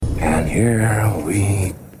Here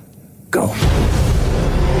we go.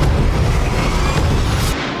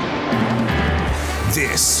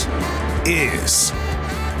 This is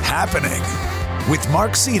Happening with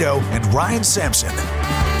Mark Zito and Ryan Sampson.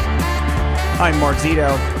 I'm Mark Zito.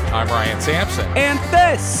 I'm Ryan Sampson. And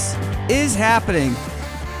this is Happening.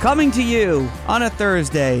 Coming to you on a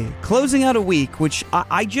Thursday, closing out a week, which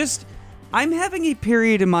I'm having a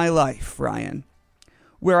period in my life, Ryan,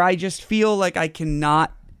 where I just feel like I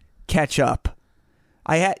cannot catch up.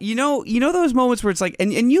 You know those moments where it's like,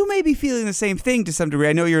 and you may be feeling the same thing to some degree.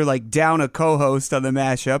 I know you're like down a co-host on the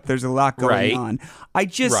mashup. There's a lot going on.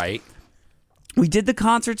 We did the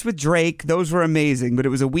concerts with Drake. Those were amazing, but it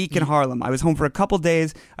was a week in Harlem. I was home for a couple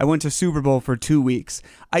days. I went to Super Bowl for 2 weeks.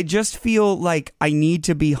 I just feel like I need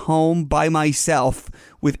to be home by myself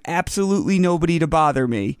with absolutely nobody to bother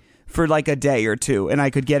me for like a day or two, and I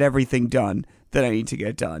could get everything done that I need to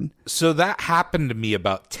get done. So that happened to me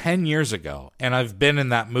about 10 years ago, and I've been in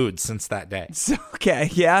that mood since that day. Okay,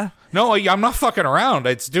 yeah? No, I'm not fucking around.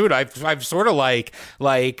 I've sort of I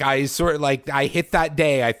hit that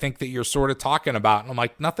day I think that you're sort of talking about, and I'm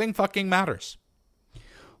like, nothing fucking matters.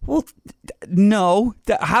 Well, no.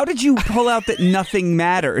 How did you pull out that nothing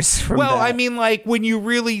matters from that? I mean, like, when you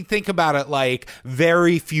really think about it, like,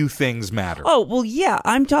 very few things matter. Oh, well, yeah.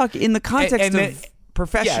 I'm talking in the context of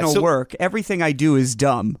professional work. Everything I do is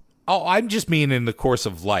dumb. Oh, I'm just mean in the course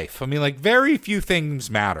of life. I mean, like, very few things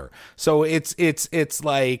matter. So it's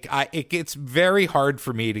like it gets very hard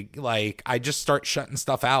for me to, like, I just start shutting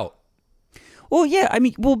stuff out. Well, yeah. I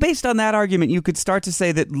mean, based on that argument, you could start to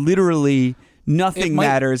say that literally nothing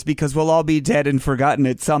matters because we'll all be dead and forgotten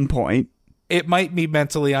at some point. It might be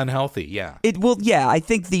mentally unhealthy, yeah. I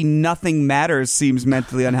think the nothing matters seems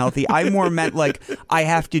mentally unhealthy. I more meant like I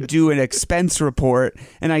have to do an expense report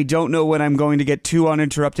and I don't know when I'm going to get 2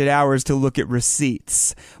 uninterrupted hours to look at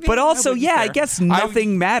receipts. But also, I guess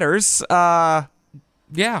nothing matters. Yeah.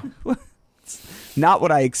 Not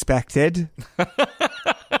what I expected.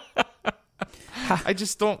 I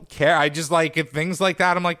just don't care. I just like if things like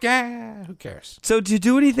that, I'm like, yeah, who cares? So did you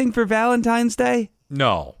do anything for Valentine's Day?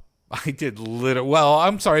 No. I did well,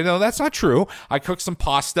 I'm sorry. No, that's not true. I cooked some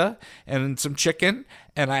pasta and some chicken,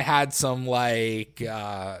 and I had some leftovers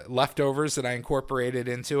that I incorporated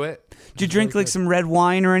into it. Did you drink like some red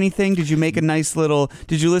wine or anything? Did you make a nice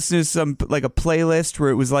did you listen to some like a playlist where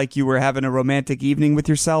it was like you were having a romantic evening with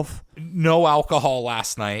yourself? No alcohol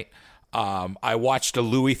last night. I watched a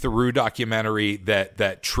Louis Theroux documentary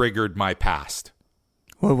that triggered my past.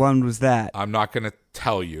 What one was that? I'm not going to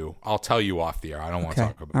tell you. I'll tell you off the air. I don't want to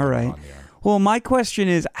talk about it on the air. Well, my question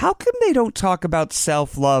is, how come they don't talk about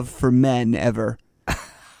self-love for men ever?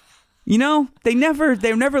 You know, they're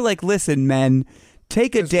never like, listen, men,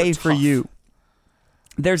 take a day for you.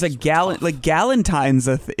 There's a Valentine's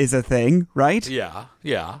is a thing, right? Yeah,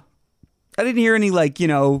 yeah. I didn't hear any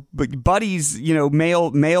buddies,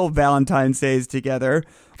 male Valentine's Days together.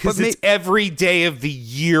 Because it's every day of the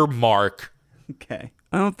year, Mark. Okay.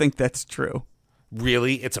 I don't think that's true.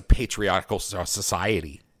 Really? It's a patriarchal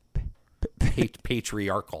society.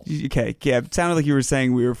 Patriarchal. Okay, yeah. It sounded like you were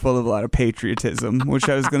saying we were full of a lot of patriotism, which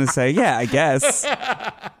I was going to say, yeah, I guess.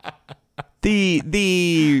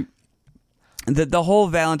 The whole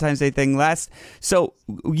Valentine's Day thing I was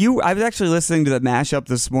actually listening to the mashup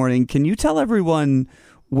this morning. Can you tell everyone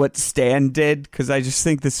what Stan did? Because I just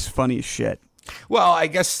think this is funny as shit. Well, I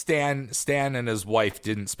guess Stan and his wife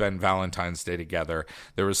didn't spend Valentine's Day together.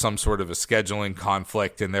 There was some sort of a scheduling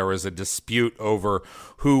conflict, and there was a dispute over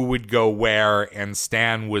who would go where, and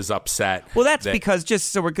Stan was upset. Well, that's because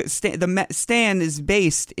Stan is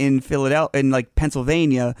based in Philadelphia, in like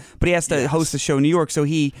Pennsylvania, but he has to host a show in New York, so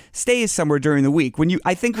he stays somewhere during the week. When you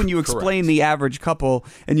explain the average couple,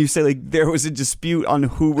 and you say like there was a dispute on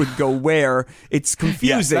who would go where, it's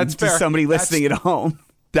confusing to somebody listening at home.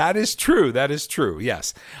 That is true.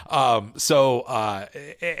 Yes. And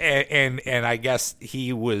I guess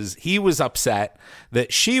he was upset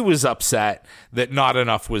that she was upset that not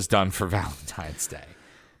enough was done for Valentine's Day.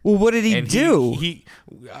 Well, what did he do? He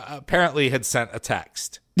apparently had sent a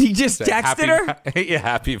text. He just texted her? Yeah,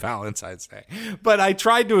 happy Valentine's Day. But I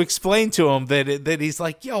tried to explain to him that he's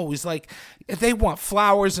like, they want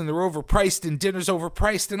flowers and they're overpriced and dinner's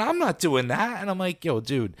overpriced and I'm not doing that. And I'm like,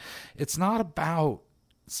 dude, it's not about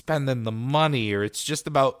spending the money, or it's just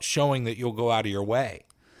about showing that you'll go out of your way.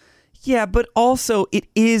 Yeah, but also it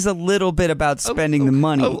is a little bit about spending the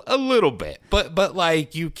money. A little bit. But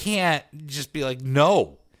like you can't just be like,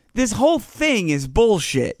 no. This whole thing is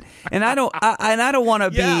bullshit. And I don't want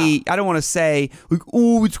to be I don't want to say like,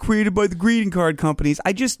 oh, it's created by the greeting card companies.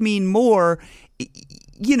 I just mean more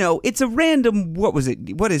you know, it's a random, what was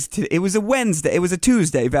it? What is today? It was a Wednesday. It was a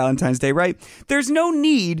Tuesday, Valentine's Day, right? There's no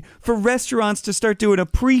need for restaurants to start doing a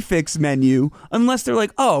prefix menu unless they're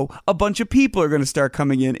like, oh, a bunch of people are going to start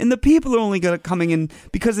coming in. And the people are only going to coming in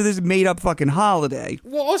because of this made up fucking holiday.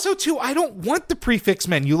 Well, also too, I don't want the prefix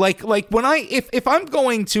menu. Like when if I'm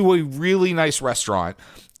going to a really nice restaurant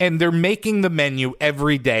and they're making the menu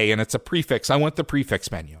every day and it's a prefix, I want the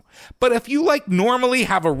prefix menu. But if you like normally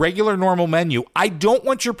have a regular normal menu, I don't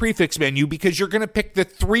want your prefix menu because you're going to pick the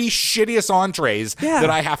 3 shittiest entrees that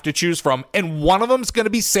I have to choose from, and one of them's going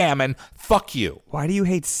to be salmon. Fuck you. Why do you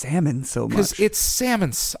hate salmon so much? Because it's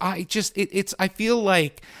salmon. I feel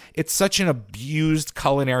like it's such an abused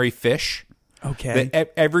culinary fish. Okay.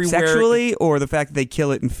 That everywhere, sexually, or the fact that they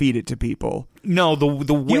kill it and feed it to people? No, the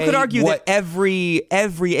way you could argue that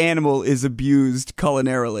every animal is abused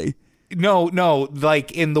culinarily. No,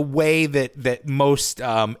 like in the way that most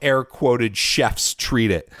air quoted chefs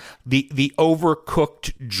treat it. The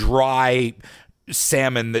overcooked, dry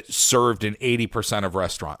salmon that's served in 80% of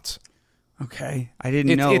restaurants. Okay, I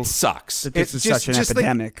didn't know it sucks. That this is such an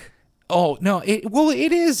epidemic. Like, oh no!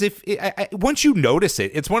 It is. Once you notice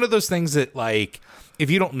it, it's one of those things that, like,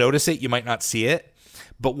 if you don't notice it, you might not see it.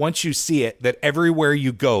 But once you see it, that everywhere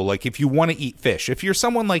you go, like if you want to eat fish, if you're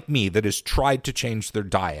someone like me that has tried to change their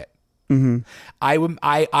diet,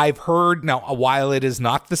 I've heard now, while it is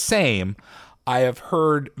not the same, I have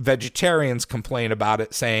heard vegetarians complain about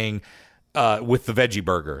it, saying with the veggie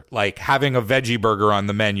burger, like having a veggie burger on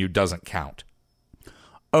the menu doesn't count.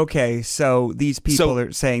 Okay, so these people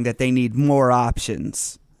are saying that they need more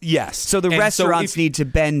options. Yes. So the restaurants need to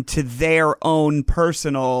bend to their own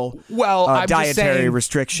personal dietary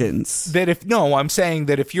restrictions. I'm saying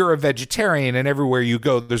that if you're a vegetarian and everywhere you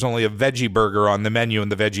go there's only a veggie burger on the menu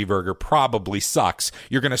and the veggie burger probably sucks,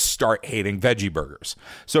 you're going to start hating veggie burgers.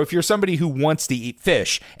 So if you're somebody who wants to eat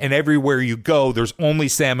fish and everywhere you go there's only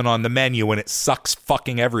salmon on the menu and it sucks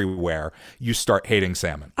fucking everywhere, you start hating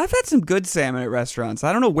salmon. I've had some good salmon at restaurants.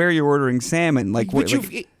 I don't know where you're ordering salmon.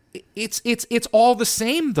 It's all the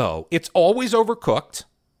same though. It's always overcooked.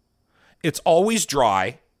 It's always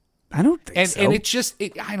dry. I don't think so. And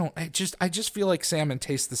I just feel like salmon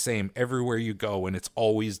tastes the same everywhere you go, and it's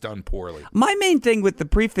always done poorly. My main thing with the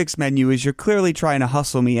prefix menu is you're clearly trying to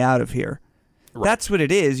hustle me out of here. Right. That's what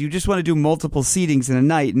it is. You just want to do multiple seatings in a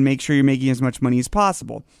night and make sure you're making as much money as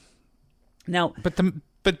possible. Now,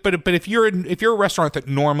 But if you're a restaurant that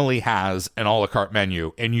normally has an a la carte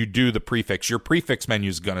menu and you do the prefix, your prefix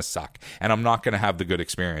menu is gonna suck, and I'm not gonna have the good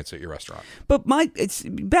experience at your restaurant. But it's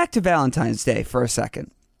back to Valentine's Day for a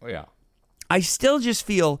second. Oh, yeah, I still just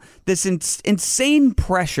feel this insane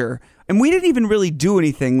pressure, and we didn't even really do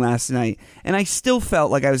anything last night, and I still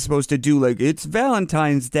felt like I was supposed to do like it's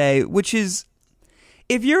Valentine's Day, which is,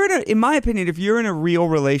 in my opinion, if you're in a real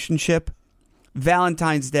relationship,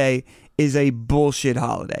 Valentine's Day is a bullshit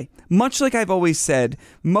holiday. Much like I've always said,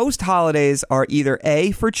 most holidays are either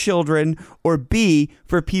A, for children, or B,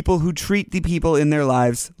 for people who treat the people in their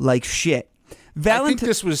lives like shit. I think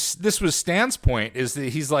this was Stan's point, is that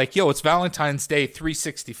he's like, yo, it's Valentine's Day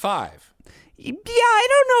 365. Yeah, I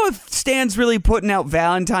don't know if Stan's really putting out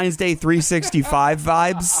Valentine's Day 365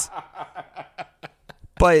 vibes.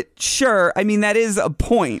 But sure, I mean, that is a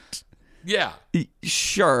point. Yeah.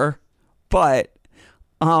 Sure. But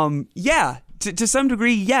yeah, to some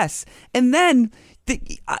degree, yes. And then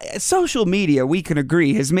social media, we can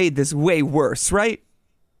agree, has made this way worse, right?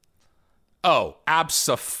 Oh,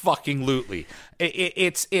 abso-fucking-lutely.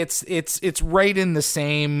 It's right in the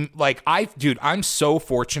same, like, I'm so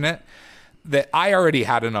fortunate that I already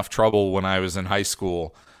had enough trouble when I was in high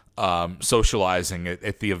school socializing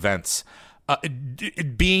at the events.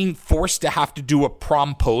 Being forced to have to do a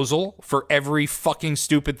promposal for every fucking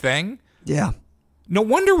stupid thing. Yeah. No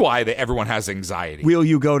wonder why everyone has anxiety. Will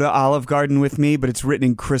you go to Olive Garden with me? But it's written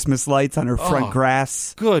in Christmas lights on her front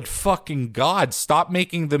grass. Good fucking God. Stop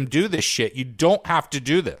making them do this shit. You don't have to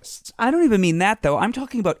do this. I don't even mean that, though. I'm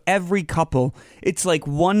talking about every couple. It's like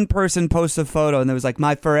one person posts a photo and there was like,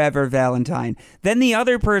 my forever Valentine. Then the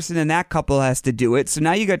other person in that couple has to do it. So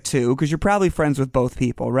now you got two, because you're probably friends with both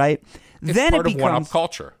people, right? It's then part of one-up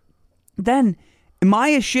culture. Then... am I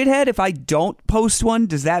a shithead if I don't post one?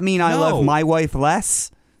 Does that mean I love my wife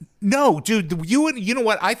less? No, dude. You know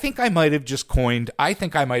what? I think I might have just coined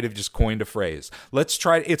a phrase. Let's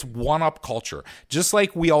try. It's one-up culture. Just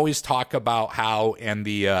like we always talk about how, and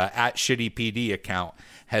the @ShittyPD account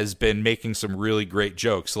has been making some really great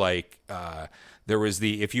jokes. Like there was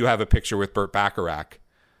if you have a picture with Burt Bacharach,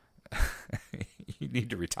 you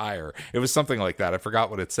need to retire. It was something like that. I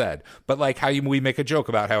forgot what it said. But like how we make a joke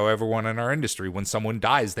about how everyone in our industry, when someone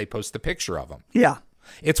dies, they post a picture of them. Yeah.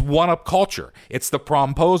 It's one-up culture. It's the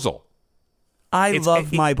promposal. I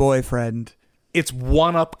love my boyfriend. It's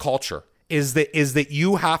one-up culture. Is that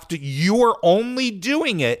you are only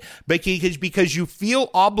doing it because you feel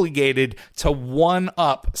obligated to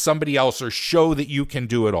one-up somebody else or show that you can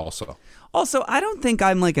do it also. Also, I don't think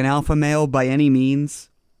I'm like an alpha male by any means.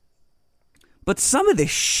 But some of this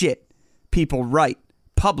shit people write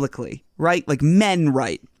publicly, right? Like men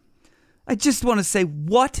write. I just want to say,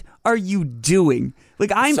 what are you doing?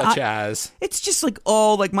 Like it's just like,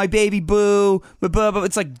 oh, like my baby boo, but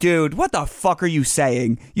it's like, dude, what the fuck are you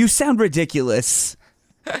saying? You sound ridiculous.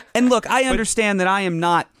 And look, I understand that I am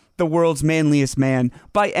not the world's manliest man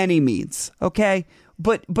by any means, okay?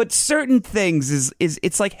 But certain things is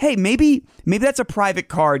it's like, hey, maybe that's a private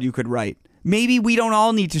card you could write. Maybe we don't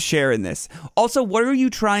all need to share in this. Also, what are you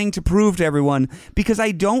trying to prove to everyone? Because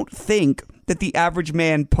I don't think that the average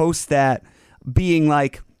man posts that being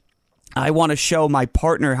like, I want to show my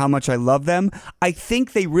partner how much I love them. I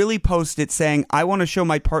think they really post it saying, I want to show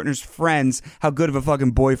my partner's friends how good of a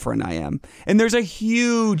fucking boyfriend I am. And there's a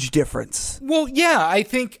huge difference. Well, yeah, I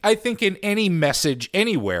think in any message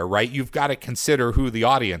anywhere, right, you've got to consider who the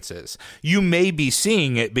audience is. You may be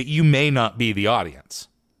seeing it, but you may not be the audience.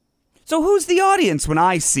 So who's the audience when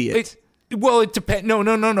I see it? It depends.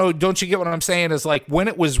 No. Don't you get what I'm saying? Is like when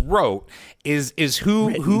it was wrote, is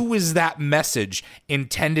who is that message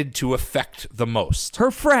intended to affect the most?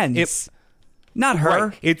 Her friends, not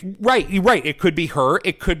her. Right. It could be her.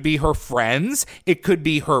 It could be her friends. It could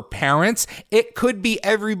be her parents. It could be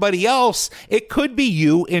everybody else. It could be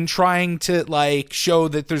you in trying to like show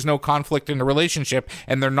that there's no conflict in the relationship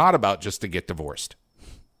and they're not about just to get divorced.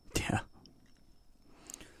 Yeah.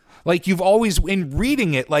 Like you've always, in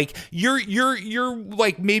reading it, like you're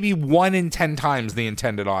like maybe 1 in 10 times the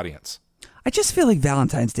intended audience. I just feel like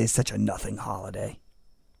Valentine's Day is such a nothing holiday.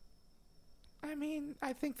 I mean,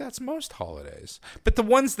 I think that's most holidays. But the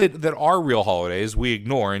ones that are real holidays, we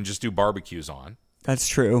ignore and just do barbecues on. That's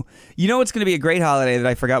true. You know what's going to be a great holiday that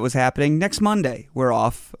I forgot was happening? Next Monday. We're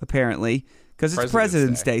off, apparently, because it's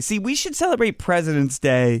President's Day. See, we should celebrate President's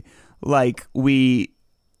Day like we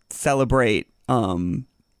celebrate...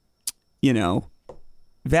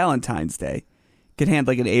 Valentine's Day. Could hand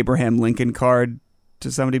like an Abraham Lincoln card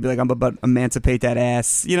to somebody, be like, I'm about to emancipate that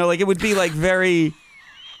ass. Like it would be like very...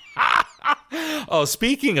 Oh,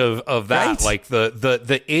 speaking of that, right? Like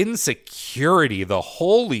the insecurity, the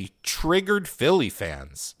holy triggered Philly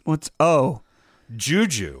fans.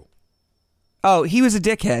 JuJu. Oh, he was a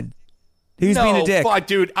dickhead. He was being a dick.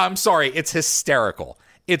 Dude, I'm sorry. It's hysterical.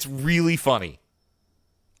 It's really funny.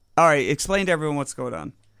 All right, explain to everyone what's going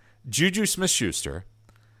on. JuJu Smith-Schuster,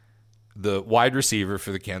 the wide receiver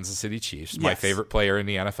for the Kansas City Chiefs, my favorite player in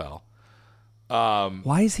the NFL.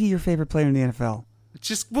 Why is he your favorite player in the NFL?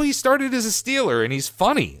 He started as a Steeler and he's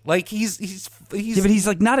funny. Like he's but he's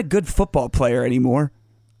like not a good football player anymore.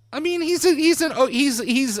 I mean, he's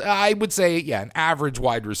I would say an average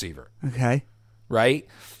wide receiver. Okay, right.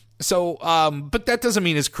 So, but that doesn't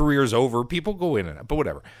mean his career's over. People go in and out, but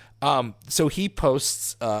whatever. So he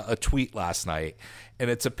posts a tweet last night, and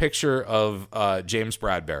it's a picture of James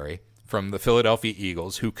Bradbury from the Philadelphia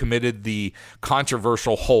Eagles, who committed the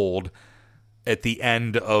controversial hold at the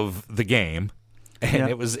end of the game, and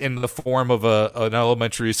it was in the form of an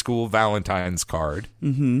elementary school Valentine's card,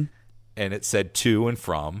 and it said, "To and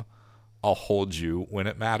from, I'll hold you when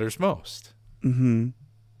it matters most."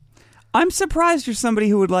 I'm surprised you're somebody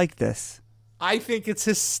who would like this. I think it's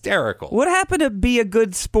hysterical. What happened to be a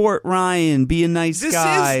good sport, Ryan? Be a nice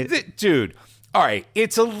guy. Dude. All right,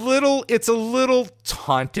 it's a little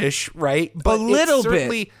tauntish, right? But a little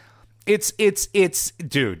bit. It's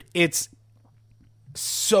dude, it's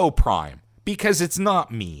so prime because it's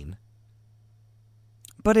not mean.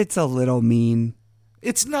 But it's a little mean.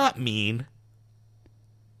 It's not mean.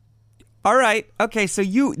 All right. Okay, so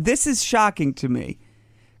this is shocking to me.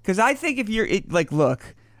 Cuz I think if you're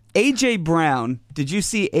look, AJ Brown, did you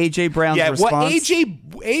see AJ Brown's response? Yeah,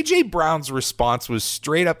 AJ Brown's response was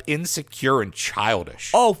straight up insecure and childish.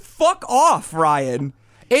 Oh, fuck off, Ryan.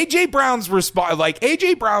 AJ Brown's response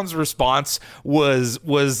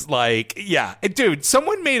was like, yeah, dude,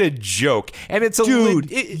 someone made a joke, and it's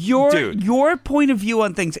your point of view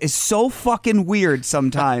on things is so fucking weird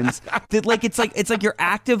sometimes that it's like you're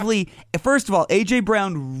actively. First of all, AJ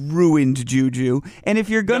Brown ruined JuJu, and if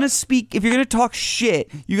you're gonna talk shit,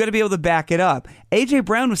 you got to be able to back it up. AJ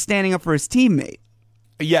Brown was standing up for his teammate.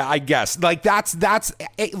 Yeah, I guess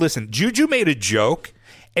listen, JuJu made a joke.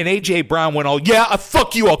 And A.J. Brown went all,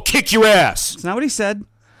 fuck you, I'll kick your ass. That's not what he said.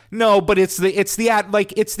 No, but it's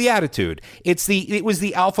the attitude. It was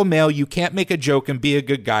the alpha male. You can't make a joke and be a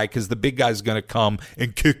good guy because the big guy's going to come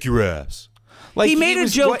and kick your ass. Like he made a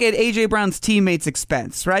joke at AJ Brown's teammates'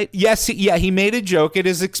 expense, right? Yes, he made a joke at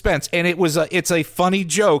his expense, and it's a funny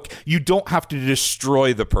joke. You don't have to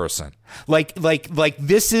destroy the person. Like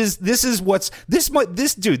this is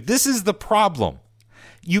the problem.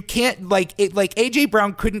 You can't like AJ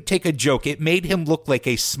Brown couldn't take a joke. It made him look like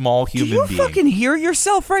a small human being. Do you fucking hear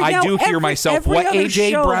yourself right now? I do hear myself. What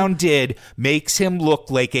AJ Brown did makes him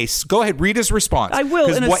look like a. Go ahead, read his response. I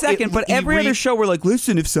will in a second. But every other show, we're like,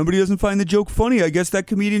 listen, if somebody doesn't find the joke funny, I guess that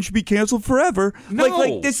comedian should be canceled forever. No,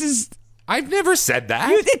 like this is. I've never said that.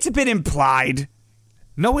 It's been implied.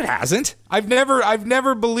 No, it hasn't. I've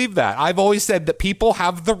never believed that. I've always said that people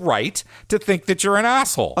have the right to think that you're an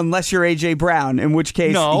asshole. Unless you're AJ Brown, in which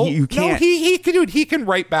case you can't. No, he can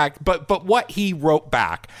write back, but what he wrote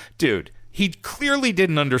back, dude, he clearly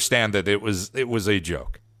didn't understand that it was a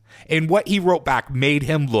joke. And what he wrote back made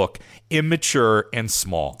him look immature and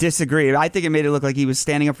small. Disagree. I think it made it look like he was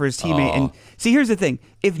standing up for his teammate. And see, here's the thing.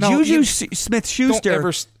 If JuJu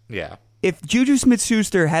Smith-Schuster... If JuJu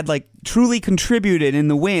Smith-Schuster had truly contributed in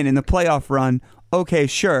the win in the playoff run, okay,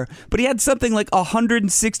 sure. But he had something like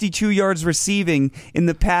 162 yards receiving in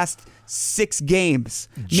the past 6 games.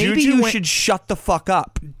 Maybe you should shut the fuck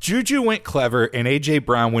up. JuJu went clever and AJ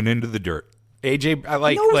Brown went into the dirt. AJ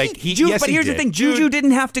but here's the thing, JuJu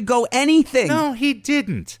didn't have to go anything. No, he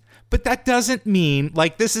didn't. But that doesn't mean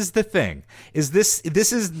this is the thing. This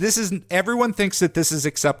is everyone thinks that this is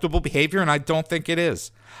acceptable behavior, and I don't think it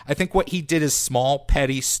is. I think what he did is small,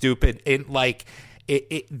 petty, stupid, and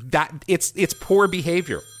it's poor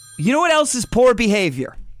behavior. You know what else is poor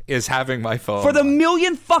behavior? Is having my phone for the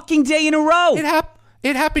millionth fucking day in a row.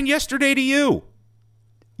 It happened yesterday to you.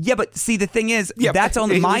 Yeah, but see, the thing is, that's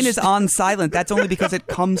only mine is on silent. That's only because it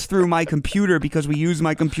comes through my computer because we use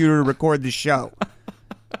my computer to record the show.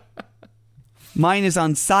 Mine is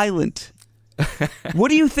on silent. What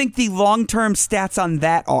do you think the long-term stats on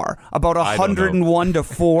that are? About 101 to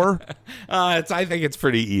 4? I think it's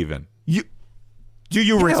pretty even. Do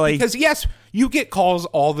you really? Because yes, you get calls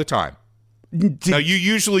all the time. Now you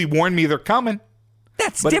usually warn me they're coming.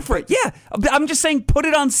 That's different. Yeah, I'm just saying put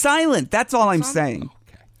it on silent. That's all I'm saying.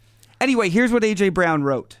 Okay. Anyway, here's what AJ Brown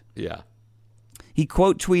wrote. Yeah. He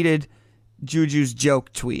quote tweeted JuJu's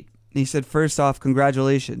joke tweet. He said, "First off,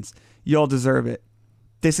 congratulations. You all deserve it.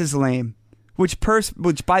 This is lame." Which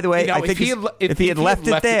by the way, I think if he had left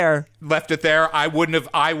it there, I would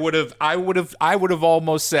have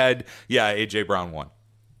almost said, yeah, AJ Brown won.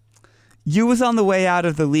 You was on the way out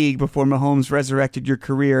of the league before Mahomes resurrected your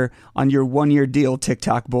career on your 1-year deal,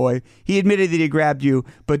 TikTok boy. He admitted that he grabbed you,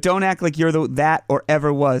 but don't act like you're that or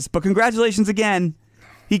ever was. But congratulations again.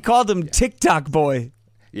 He called him TikTok boy.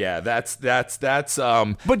 Yeah, that's. But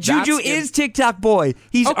JuJu is TikTok boy.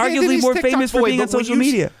 He's arguably more famous for being on social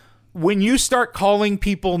media. When you start calling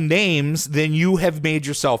people names, then you have made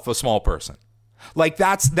yourself a small person.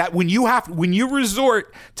 That's when you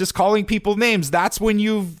resort to calling people names, that's when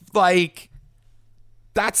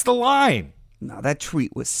that's the line. No, that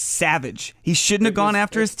tweet was savage. He shouldn't have gone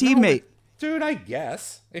after his teammate. Dude, I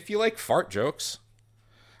guess. If you like fart jokes.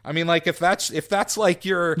 I mean, if that's like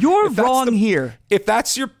your... You're wrong here. If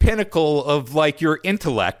that's your pinnacle of your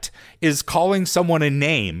intellect is calling someone a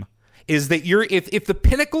name, is that if the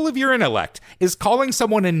pinnacle of your intellect is calling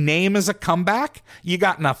someone a name as a comeback, you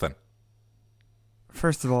got nothing.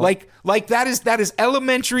 First of all, that is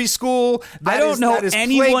elementary school. I don't know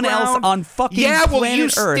anyone else on fucking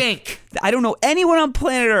planet Earth. Stink. I don't know anyone on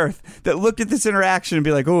planet Earth that looked at this interaction and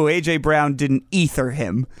be like, "Oh, AJ Brown didn't ether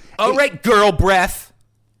him." All right, girl breath,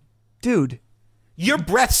 dude. Your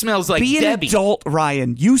breath smells like Be Debbie. An adult,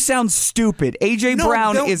 Ryan. You sound stupid. AJ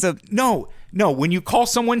Brown is a no. When you call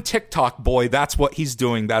someone TikTok boy, that's what he's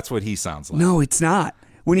doing. That's what he sounds like. No, it's not.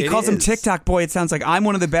 When he calls him TikTok boy, it sounds like I'm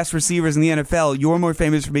one of the best receivers in the NFL. You're more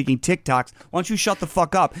famous for making TikToks. Why don't you shut the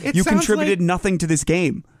fuck up? You contributed nothing to this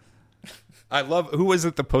game. I love, who was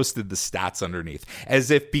it that posted the stats underneath?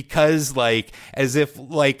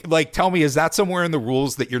 Tell me, is that somewhere in the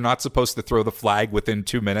rules that you're not supposed to throw the flag within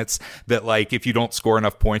 2 minutes? That if you don't score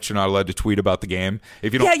enough points, you're not allowed to tweet about the game?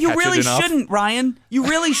 If you don't, you really shouldn't, Ryan. You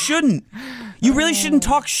really shouldn't. You really shouldn't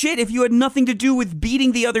talk shit if you had nothing to do with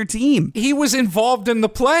beating the other team. He was involved in the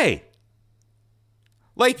play.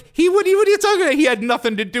 Like, what are you talking about? He had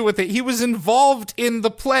nothing to do with it. He was involved in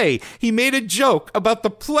the play. He made a joke about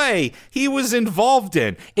the play he was involved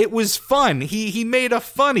in. It was fun. He made a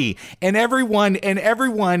funny. And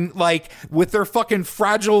everyone, like, with their fucking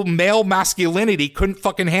fragile male masculinity, couldn't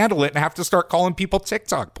fucking handle it and have to start calling people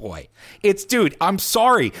TikTok boy. It's, dude, I'm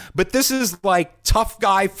sorry, but this is like tough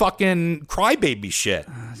guy fucking crybaby shit.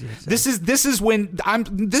 This is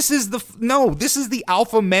the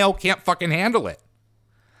alpha male can't fucking handle it.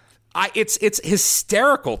 It's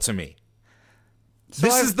hysterical to me. So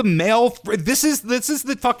this is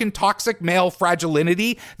the fucking toxic male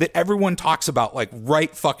fragility that everyone talks about, like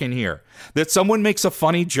right fucking here. That someone makes a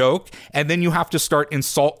funny joke and then you have to start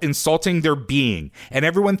insulting their being. And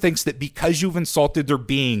everyone thinks that because you've insulted their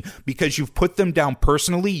being, because you've put them down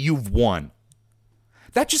personally, you've won.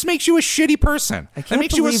 That just makes you a shitty person. I can't that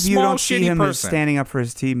makes you a believe small, you don't see shitty him person. as standing up for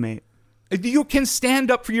his teammate. You can stand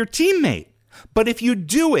up for your teammate. But if you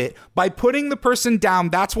do it by putting the person down,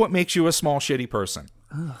 that's what makes you a small, shitty person.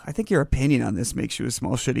 Ugh, I think your opinion on this makes you a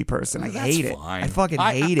small, shitty person. I hate it. I fucking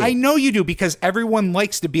hate it. I know you do, because everyone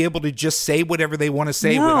likes to be able to just say whatever they want to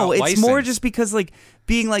say without license. No, it's more just because, like,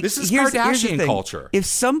 being like, this is here's Kardashian the thing. culture. If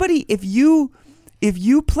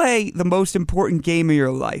you play the most important game of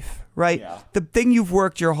your life, right? Yeah. The thing you've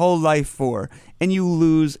worked your whole life for, and you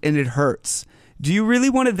lose and it hurts. Do you really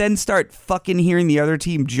want to then start fucking hearing the other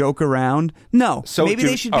team joke around? No. So maybe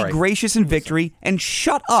they should be gracious in victory and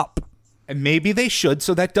shut up. And maybe they should,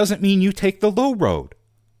 so that doesn't mean you take the low road.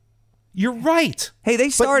 You're right. Hey, they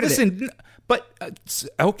started it. But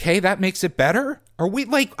okay, that makes it better? Are we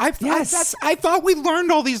like, I thought we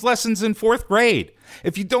learned all these lessons in 4th grade.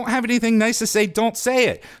 If you don't have anything nice to say, don't say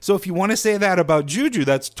it. So if you want to say that about JuJu,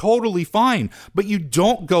 that's totally fine. But you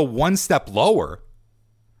don't go one step lower.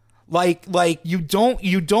 Like you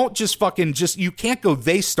don't just fucking you can't go,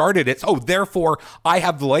 they started it, oh, therefore I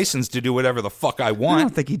have the license to do whatever the fuck I want. I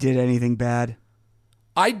don't think he did anything bad.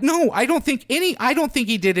 I don't think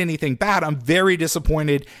he did anything bad. I'm very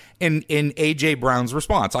disappointed in AJ Brown's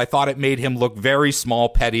response. I thought it made him look very small,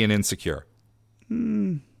 petty, and insecure.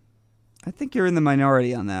 I think you're in the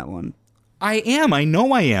minority on that one. I am. I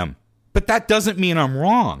know I am. But that doesn't mean I'm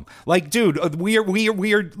wrong. Like, dude, we are.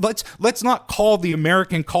 Let's not call the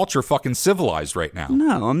American culture fucking civilized right now.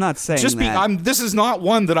 No, I'm not saying that. This is not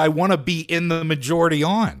one that I want to be in the majority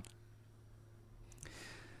on.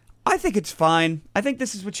 I think it's fine. I think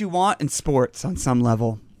this is what you want in sports on some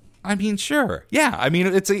level. I mean, sure, yeah. I mean,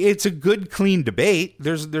 it's a good, clean debate.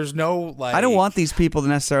 There's no like. I don't want these people to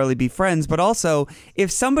necessarily be friends, but also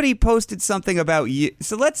if somebody posted something about you,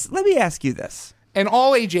 so let me ask you this. And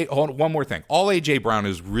all AJ, hold on, one more thing. All AJ Brown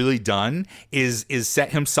has really done is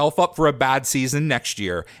set himself up for a bad season next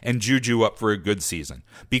year and JuJu up for a good season.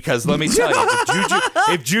 Because let me tell you,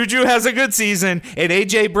 if JuJu has a good season and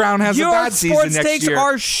AJ Brown has a bad season next year, your sports takes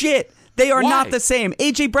are shit. They are not the same.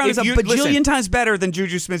 AJ Brown is a bajillion times better than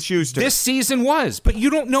JuJu Smith-Schuster. This season was, but you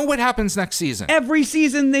don't know what happens next season. Every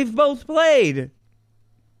season they've both played.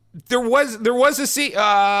 There was a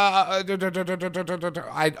I don't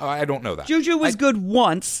know that. JuJu was good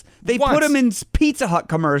once. They put him in Pizza Hut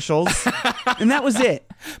commercials, and that was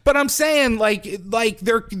it. But I'm saying,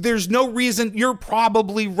 there's no reason. You're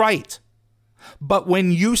probably right. But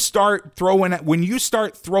when you start throwing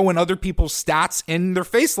other people's stats in their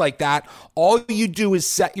face like that, all you do is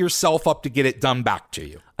set yourself up to get it done back to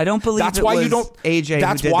you. I don't believe that's why was you don't. AJ.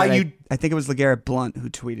 That's who did why that. you. I think it was LeGarrette Blount who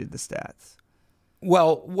tweeted the stats.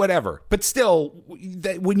 Well, whatever. But still,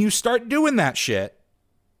 when you start doing that shit,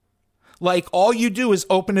 like all you do is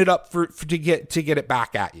open it up to get it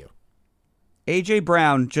back at you. AJ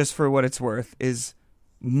Brown, just for what it's worth, is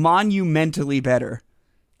monumentally better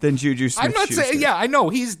than JuJu Smith-Schuster. I'm not saying, yeah, I know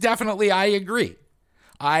he's definitely. I agree,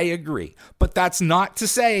 but that's not to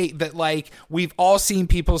say that like we've all seen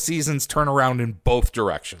people's seasons turn around in both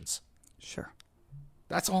directions. Sure,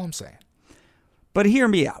 that's all I'm saying. But hear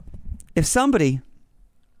me out. If somebody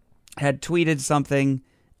had tweeted something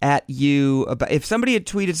at you about, if somebody had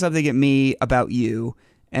tweeted something at me about you,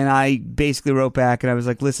 and I basically wrote back and I was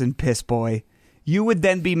like, "Listen, piss boy," you would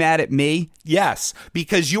then be mad at me? Yes,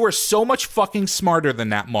 because you are so much fucking smarter than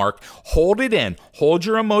that, Mark. Hold it in. Hold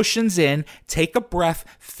your emotions in. Take a breath.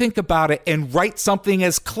 Think about it. And write something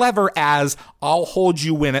as clever as, "I'll hold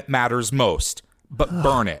you when it matters most." But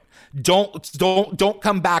burn it. Don't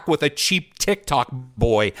come back with a cheap TikTok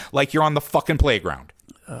boy like you're on the fucking playground.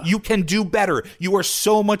 You can do better. You are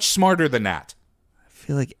so much smarter than that. I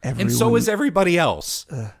feel like everyone... And so is everybody else.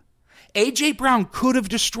 AJ Brown could have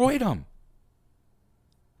destroyed him.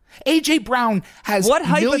 AJ Brown has what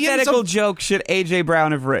hypothetical joke should AJ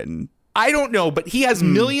Brown have written? I don't know, but he has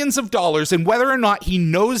millions of dollars, and whether or not he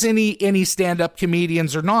knows any stand-up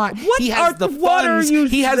comedians or not, he has the funds. What are you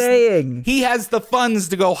saying? He has the funds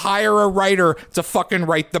to go hire a writer to fucking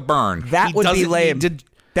write the burn. That would be lame.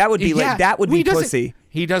 That would be lame. That would be pussy.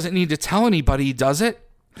 He doesn't need to tell anybody, does it?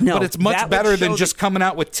 No, but it's much better than just coming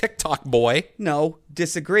out with TikTok boy. No,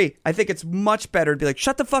 disagree. I think it's much better to be like,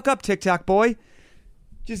 shut the fuck up, TikTok boy.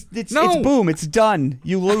 It's boom, it's done.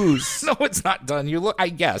 You lose. No, it's not done. You look, I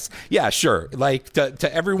guess. Yeah, sure. Like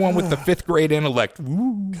to everyone with the 5th grade intellect.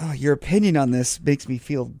 God, your opinion on this makes me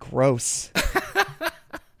feel gross.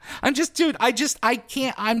 I'm just, dude. I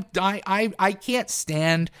can't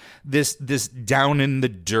stand this down in the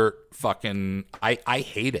dirt fucking. I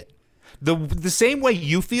hate it. The same way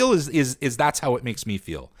you feel is that's how it makes me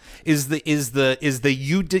feel. You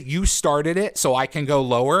started it so I can go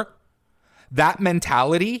lower. That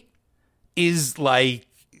mentality is like,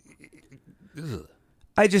 ugh.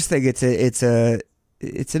 I just think it's an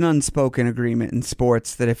unspoken agreement in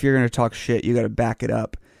sports that if you're going to talk shit, you got to back it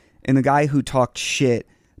up. And the guy who talked shit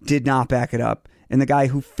did not back it up, and the guy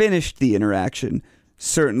who finished the interaction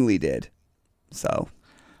certainly did. So,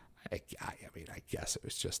 I mean, I guess it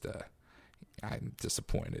was just I'm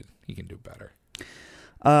disappointed. He can do better.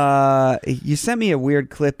 You sent me a weird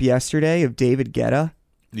clip yesterday of David Guetta.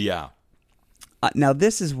 Yeah. Now,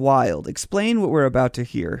 this is wild. Explain what we're about to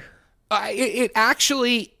hear. He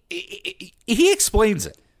explains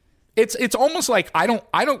it. It's almost like I don't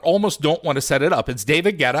want to set it up. It's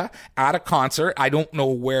David Guetta at a concert. I don't know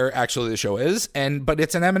where actually the show is, but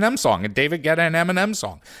it's an Eminem song, a David Guetta and Eminem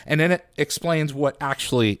song, and then it explains what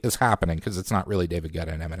actually is happening because it's not really David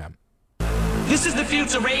Guetta and Eminem. This is the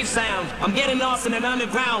future rave sound. I'm getting lost in an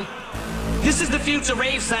underground. This is the future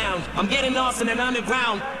rave sound. I'm getting lost in an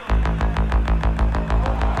underground.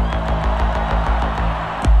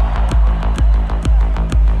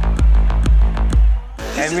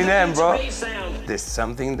 Eminem, bro. There's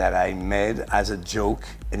something that I made as a joke,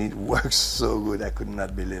 and it works so good, I could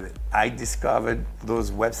not believe it. I discovered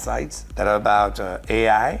those websites that are about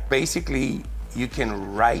AI. Basically, you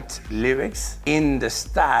can write lyrics in the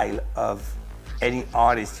style of any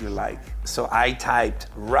artist you like. So I typed,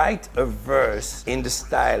 write a verse in the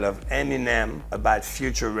style of Eminem about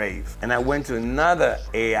future rave. And I went to another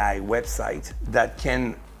AI website that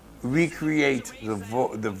can recreate the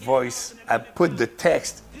voice. I put the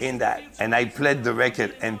text in that, and I played the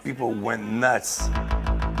record, and people went nuts.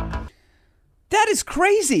 That is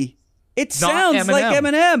crazy. It sounds like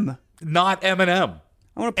Eminem. Not Eminem.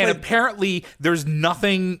 I want to play. And apparently, there's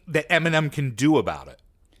nothing that Eminem can do about it.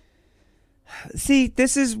 See,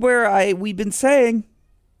 this is where we've been saying,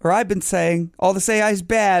 or I've been saying, all this AI is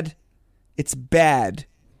bad. It's bad.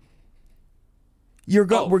 We're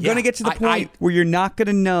going to get to the point where you're not going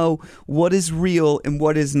to know what is real and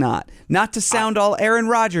what is not. Not to sound all Aaron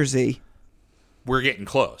Rodgers-y. We're getting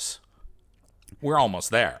close. We're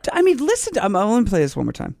almost there. I mean, listen. I'm going to play this one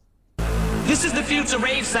more time. This is the future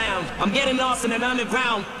rave sound. I'm getting lost in an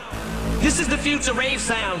underground. This is the future rave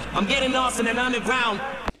sound. I'm getting lost in an underground.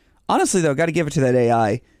 Honestly, though, got to give it to that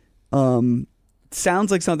AI.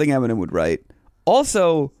 Sounds like something Eminem would write.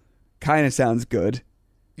 Also, kind of sounds good.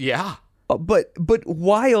 Yeah. But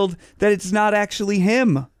wild that it's not actually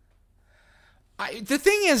him. The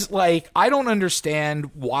thing is, like, I don't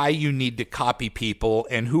understand why you need to copy people,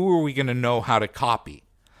 and who are we going to know how to copy?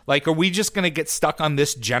 Like, are we just going to get stuck on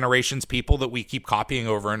this generation's people that we keep copying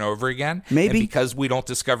over and over again? Maybe. And because we don't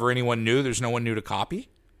discover anyone new, there's no one new to copy?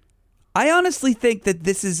 I honestly think that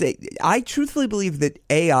this is I truthfully believe that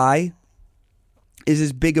AI is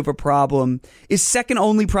as big of a problem, is second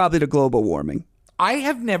only probably to global warming. I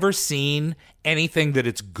have never seen anything that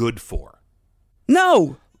it's good for.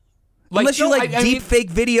 No. Like, unless you deep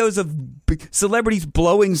fake videos of celebrities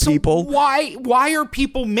blowing people. Why are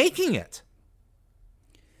people making it?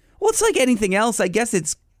 Well, it's like anything else. I guess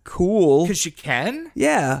it's cool. Because you can?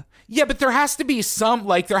 Yeah. Yeah, but there has to be some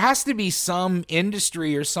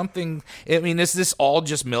industry or something. I mean, is this all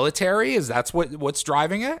just military? Is that what's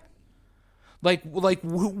driving it? Like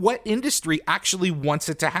what industry actually wants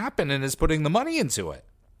it to happen and is putting the money into it?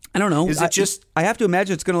 I don't know. Is it just... I have to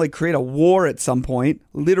imagine it's going to like create a war at some point,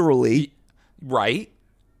 literally. Right.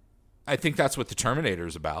 I think that's what the Terminator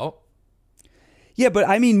is about. Yeah, but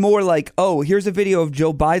I mean more like, oh, here's a video of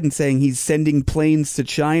Joe Biden saying he's sending planes to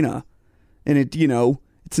China. And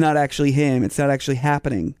it's not actually him. It's not actually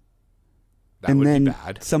happening. That would be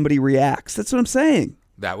bad. Somebody reacts. That's what I'm saying.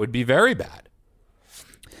 That would be very bad.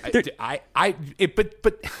 But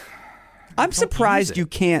I'm surprised you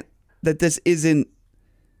can't, that this isn't,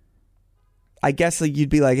 I guess like you'd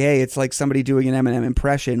be like, hey, it's like somebody doing an Eminem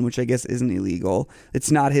impression, which I guess isn't illegal.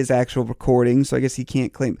 It's not his actual recording, so I guess he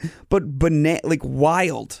can't claim. But like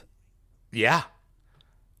wild. Yeah.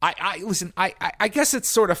 I listen, I guess it's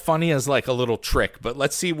sort of funny as like a little trick, but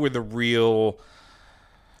let's see where the real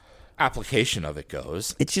application of it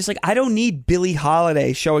goes. It's just like, I don't need Billie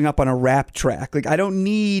Holiday showing up on a rap track. Like, I don't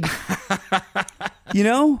need, you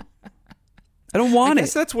know? I don't want it. I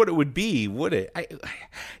guess that's what it would be, would it?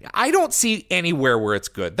 I don't see anywhere where it's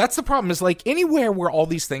good. That's the problem, is like anywhere where all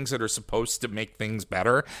these things that are supposed to make things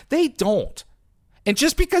better, they don't. And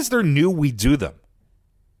just because they're new, we do them.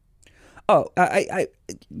 Oh,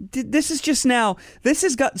 this is just now, this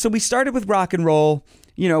has got, so we started with rock and roll,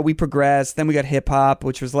 you know, we progressed, then we got hip hop,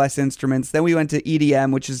 which was less instruments, then we went to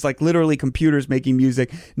EDM, which is like literally computers making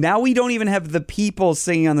music. Now we don't even have the people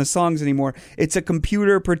singing on the songs anymore. It's a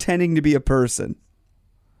computer pretending to be a person.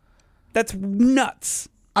 That's nuts.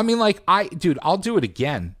 I mean, like, dude, I'll do it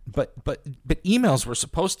again, but emails were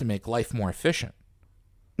supposed to make life more efficient.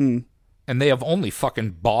 And they have only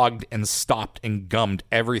fucking bogged and stopped and gummed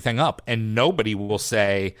everything up, and nobody will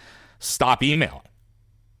say, stop emailing.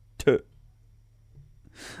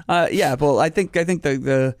 Yeah, well, I think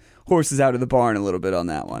the horse is out of the barn a little bit on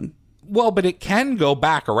that one. Well, but it can go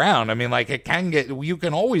back around. I mean, like, it can get, you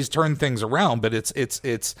can always turn things around, but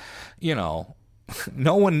it's you know,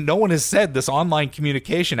 no one has said this online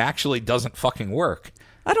communication actually doesn't fucking work.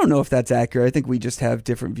 I don't know if that's accurate. I think we just have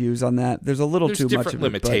different views on that. There's too much of it. There's different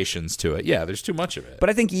limitations to it. Yeah, there's too much of it.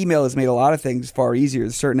 But I think email has made a lot of things far easier.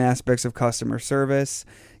 There's certain aspects of customer service,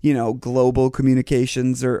 you know, global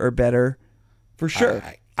communications are better, for sure.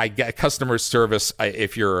 I get customer service.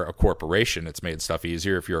 If you're a corporation, it's made stuff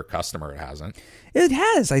easier. If you're a customer, it hasn't. It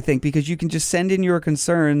has, I think, because you can just send in your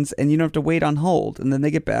concerns and you don't have to wait on hold, and then they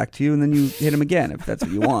get back to you, and then you hit them again if that's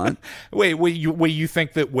what you want. Wait, you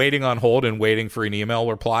think that waiting on hold and waiting for an email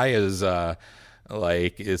reply is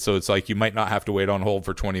like, so it's like you might not have to wait on hold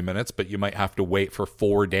for 20 minutes, but you might have to wait for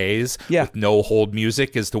 4 days with no hold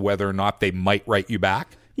music as to whether or not they might write you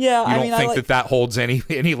back? Yeah, you don't think that holds any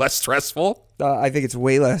less stressful? I think it's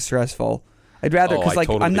way less stressful. I'd rather, because like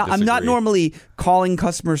totally I'm not normally calling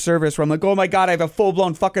customer service where I'm like, oh my God, I have a full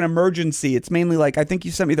blown fucking emergency. It's mainly like, I think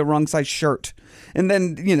you sent me the wrong size shirt, and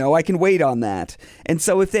then, you know, I can wait on that. And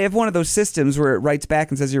so if they have one of those systems where it writes back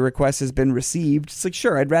and says your request has been received, it's like,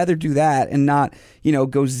 sure, I'd rather do that and not, you know,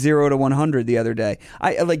 go 0 to 100 the other day.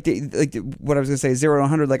 I like what I was gonna say, 0 to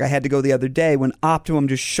 100. Like I had to go the other day when Optimum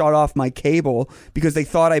just shut off my cable because they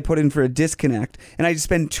thought I put in for a disconnect, and I just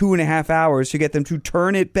spent 2.5 hours to get them to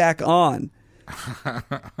turn it back on.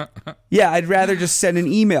 Yeah, I'd rather just send an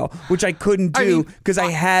email, which I couldn't do because I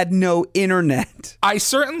had no internet. I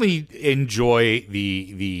certainly enjoy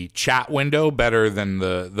the chat window better than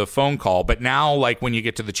the phone call, but now, like, when you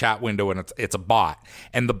get to the chat window and it's a bot,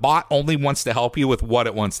 and the bot only wants to help you with what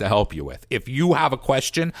it wants to help you with. If you have a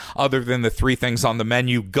question other than the 3 things on the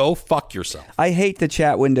menu, go fuck yourself. I hate the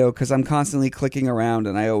chat window because I'm constantly clicking around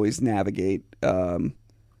and I always navigate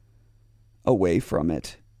away from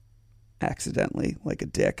it accidentally like a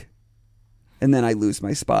dick, and then I lose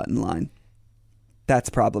my spot in line.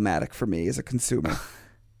 That's problematic for me as a consumer.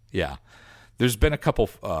 Yeah, there's been a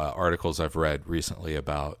couple articles I've read recently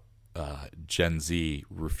about Gen Z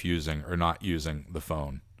refusing or not using the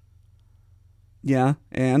phone. Yeah,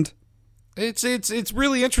 and it's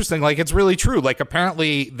really interesting. Like, it's really true. Like,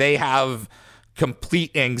 apparently they have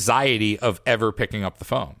complete anxiety of ever picking up the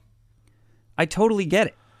phone. I totally get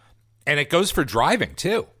it, and it goes for driving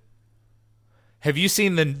too. Have you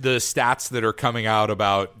seen the stats that are coming out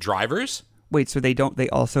about drivers? Wait, so they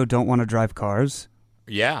also don't want to drive cars?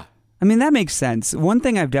 Yeah. I mean, that makes sense. One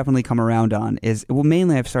thing I've definitely come around on is, well,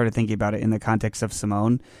 mainly I've started thinking about it in the context of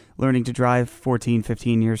Simone learning to drive 14,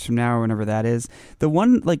 15 years from now or whenever that is. The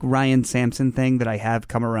one, like, Ryan Sampson thing that I have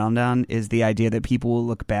come around on is the idea that people will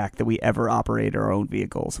look back that we ever operate our own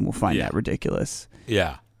vehicles and we'll find that ridiculous.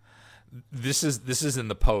 Yeah. This is in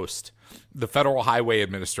the Post. The Federal Highway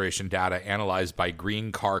Administration data analyzed by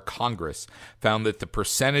Green Car Congress found that the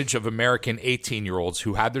percentage of American 18-year-olds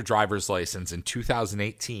who had their driver's license in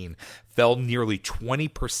 2018 fell nearly 20%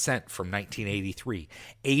 from 1983,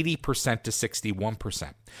 80% to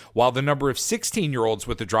 61%, while the number of 16-year-olds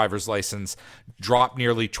with a driver's license dropped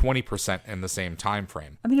nearly 20% in the same time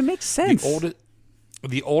frame. I mean, it makes sense.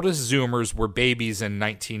 The oldest Zoomers were babies in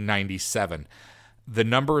 1997. The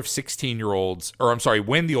number of 16-year-olds,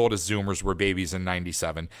 when the oldest Zoomers were babies in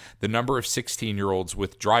 97, the number of 16-year-olds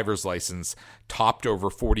with driver's license topped over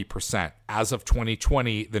 40%. As of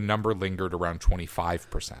 2020, the number lingered around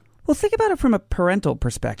 25%. Well, think about it from a parental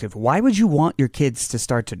perspective. Why would you want your kids to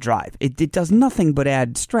start to drive? It does nothing but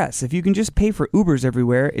add stress. If you can just pay for Ubers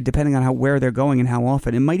everywhere, depending on where they're going and how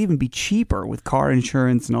often, it might even be cheaper with car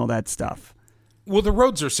insurance and all that stuff. Well, the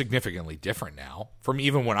roads are significantly different now from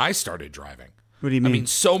even when I started driving. What do you mean? I mean,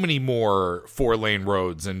 so many more 4-lane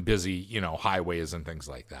roads and busy, highways and things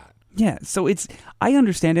like that. Yeah, so I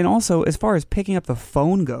understand. And also, as far as picking up the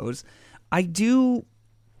phone goes, I do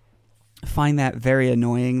find that very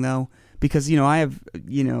annoying, though, because, I have,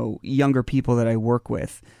 younger people that I work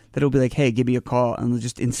with that'll be like, hey, give me a call, and they'll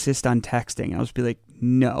just insist on texting. I'll just be like,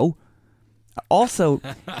 no. Also,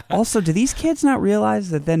 do these kids not realize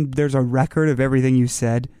that then there's a record of everything you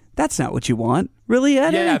said? That's not what you want, really,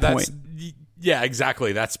 at any point. Yeah,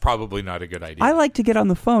 exactly. That's probably not a good idea. I like to get on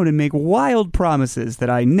the phone and make wild promises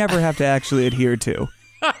that I never have to actually adhere to.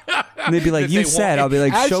 And they'd be like, you said. I'll be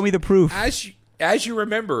like, show me the proof. As you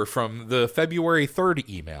remember from the February 3rd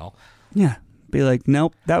email. Yeah. Be like,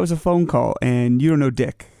 nope, that was a phone call, and you don't know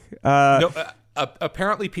dick.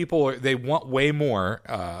 Apparently people, they want way more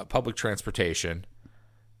public transportation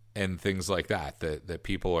and things like that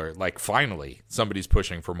people are like, finally, somebody's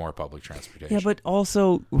pushing for more public transportation. Yeah, but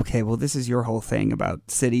also, okay, well, this is your whole thing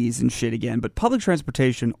about cities and shit again, but public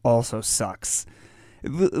transportation also sucks.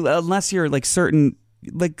 Unless you're like certain,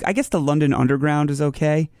 like, I guess the London Underground is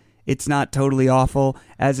okay. It's not totally awful,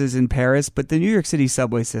 as is in Paris, but the New York City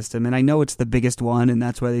subway system, and I know it's the biggest one, and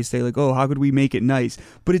that's why they say, like, oh, how could we make it nice?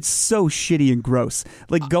 But it's so shitty and gross.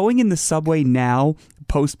 Like, going in the subway now,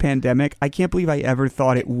 post-pandemic, I can't believe I ever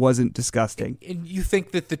thought it wasn't disgusting. And you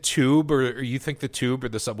think that the tube or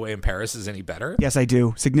the subway in Paris is any better? Yes, I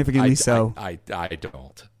do. Significantly so. I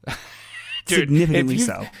don't. Dude, significantly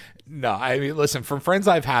so. No, I mean, listen, from friends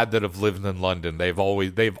I've had that have lived in London, they've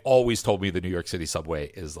always told me the New York City subway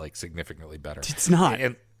is like significantly better. It's not.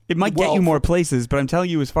 It might get you more places, but I'm telling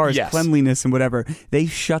you, as far as cleanliness and whatever, they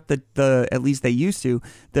shut the at least they used to,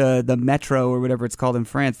 the metro or whatever it's called in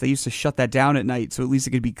France, they used to shut that down at night so at least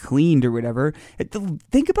it could be cleaned or whatever.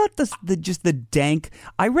 Think about the dank.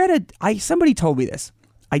 Somebody told me this.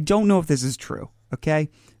 I don't know if this is true, okay?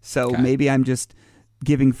 So maybe I'm just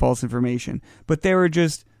giving false information. But there were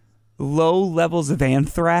just low levels of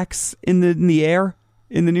anthrax in the air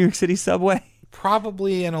in the New York City subway.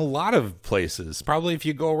 Probably in a lot of places. Probably if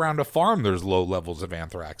you go around a farm, there's low levels of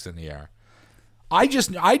anthrax in the air. I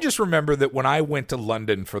just remember that when I went to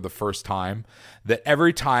London for the first time, that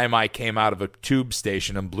every time I came out of a tube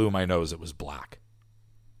station and blew my nose, it was black.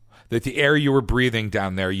 That the air you were breathing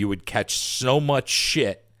down there, you would catch so much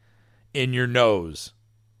shit in your nose.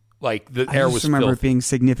 Like the air was filthy. I just remember it being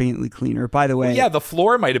significantly cleaner. By the way, well, yeah, the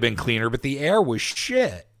floor might have been cleaner, but the air was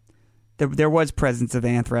shit. There was presence of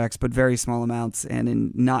anthrax, but very small amounts, and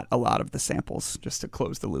in not a lot of the samples. Just to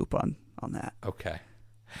close the loop on that. Okay,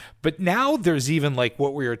 but now there's even like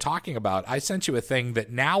what we were talking about. I sent you a thing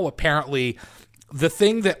that now apparently. The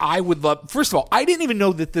thing that I would love, first of all, I didn't even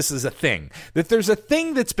know that this is a thing, that there's a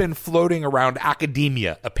thing that's been floating around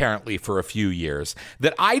academia apparently for a few years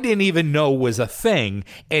that I didn't even know was a thing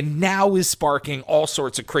and now is sparking all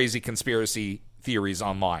sorts of crazy conspiracy theories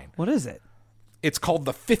online. What is it? It's called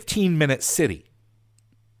the 15-minute city.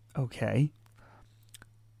 Okay.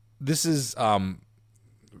 This is AFP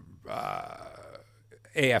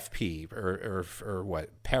or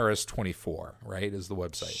what? Paris 24, right, is the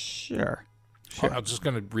website. Sure. I'm just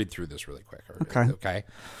going to read through this really quick. Okay.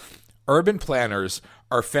 Urban planners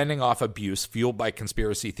are fending off abuse fueled by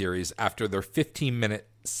conspiracy theories after their 15-minute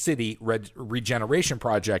city regeneration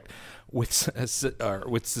project, with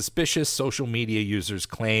suspicious social media users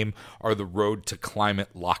claim are the road to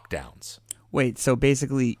climate lockdowns. Wait, so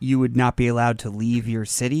basically you would not be allowed to leave your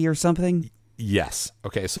city or something? Yes.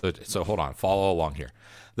 Okay, so hold on. Follow along here.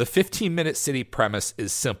 The 15-minute city premise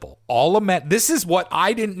is simple. This is what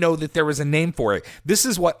I didn't know that there was a name for it. This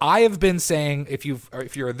is what I have been saying. If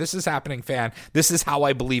you're a This Is Happening fan, this is how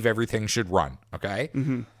I believe everything should run. Okay.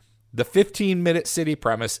 Mm-hmm. The 15-minute city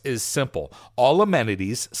premise is simple. All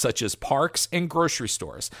amenities, such as parks and grocery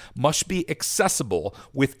stores, must be accessible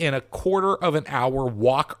within a quarter of an hour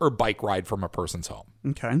walk or bike ride from a person's home.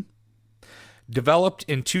 Okay. Developed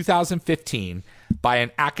in 2015 by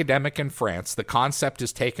an academic in France, the concept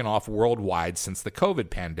has taken off worldwide since the COVID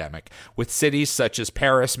pandemic, with cities such as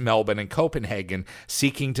Paris, Melbourne, and Copenhagen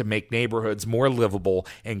seeking to make neighborhoods more livable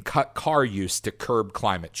and cut car use to curb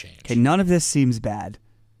climate change. Okay, none of this seems bad.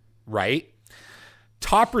 Right?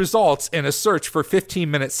 Top results in a search for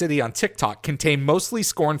 15-minute city on TikTok contain mostly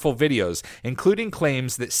scornful videos, including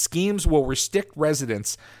claims that schemes will restrict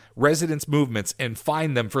residents' movements and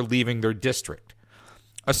fine them for leaving their district.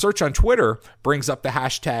 A search on Twitter brings up the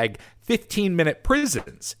hashtag 15-minute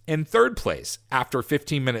prisons in third place after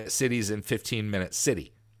 15-minute cities and 15-minute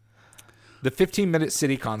city. The 15-minute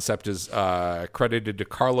city concept is credited to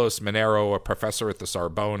Carlos Monero, a professor at the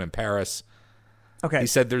Sorbonne in Paris. Okay. He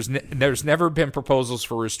said there's never been proposals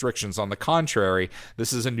for restrictions. On the contrary,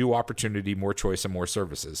 this is a new opportunity, more choice, and more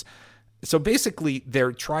services. So basically,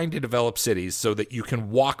 they're trying to develop cities so that you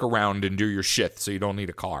can walk around and do your shit so you don't need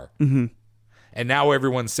a car. Mm-hmm. And now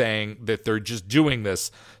everyone's saying that they're just doing this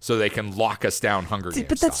so they can lock us down Hunger Games.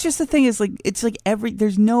 But that's just the thing, is like, it's like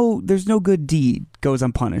there's no good deed goes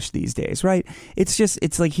unpunished these days, right?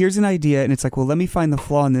 It's like, here's an idea, and it's like, well, let me find the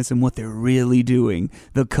flaw in this and what they're really doing.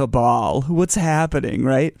 The cabal, what's happening,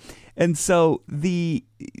 right? And so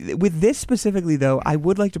with this specifically, though, I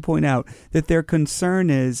would like to point out that their concern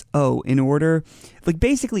is, in order, like,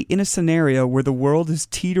 basically in a scenario where the world is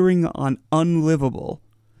teetering on unlivable,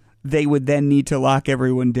 they would then need to lock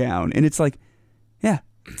everyone down. And it's like, yeah,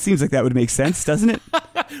 it seems like that would make sense, doesn't it?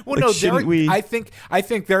 Well, like, no, I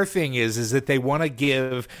think their thing is that they want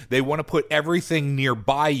to put everything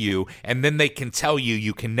nearby you, and then they can tell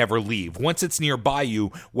you can never leave. Once it's nearby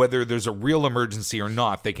you, whether there's a real emergency or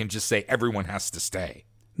not, they can just say everyone has to stay.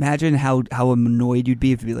 Imagine how annoyed you'd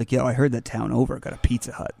be if you'd be like, yo, I heard that town over got a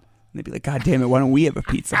Pizza Hut. And they'd be like, God damn it, why don't we have a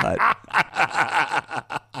Pizza Hut?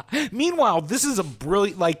 Meanwhile, this is a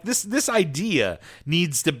brilliant, like, this idea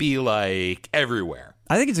needs to be, like, everywhere.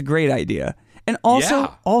 I think it's a great idea. And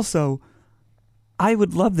also, I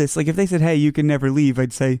would love this. Like, if they said, hey, you can never leave,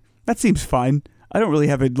 I'd say, that seems fine. I don't really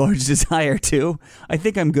have a large desire to. I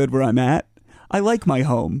think I'm good where I'm at. I like my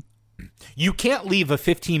home. You can't leave a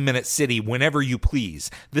 15-minute city whenever you please.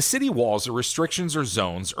 The city walls or restrictions or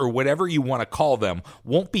zones or whatever you want to call them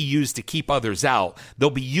won't be used to keep others out. They'll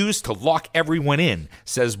be used to lock everyone in,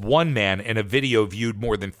 says one man in a video viewed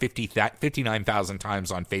more than 59,000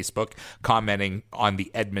 times on Facebook, commenting on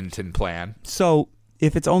the Edmonton plan. So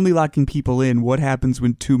if it's only locking people in, what happens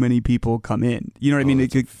when too many people come in? You know what I mean?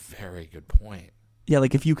 That's a very good point. Yeah,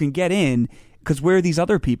 like if you can get in, because where are these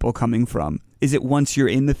other people coming from? Is it once you're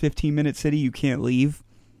in the 15-minute city, you can't leave?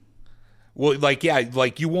 Well,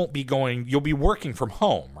 you won't be going, you'll be working from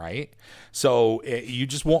home, right? So you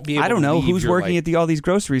just won't be able to I don't know leave who's working at all these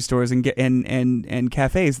grocery stores and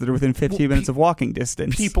cafes that are within 15 minutes of walking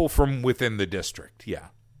distance. People from within the district, yeah.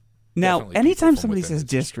 Now, Definitely anytime somebody says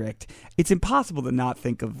district, it's impossible to not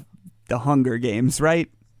think of the Hunger Games,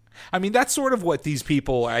 right? I mean, that's sort of what these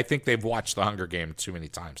people, I think they've watched The Hunger Games too many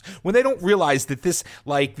times. When they don't realize that this,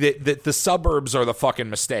 like, that the suburbs are the fucking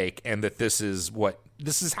mistake and that this is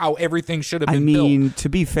how everything should have been built. I mean, to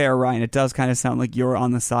be fair, Ryan, it does kind of sound like you're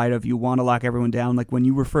on the side of you want to lock everyone down. Like, when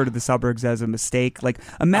you refer to the suburbs as a mistake, like,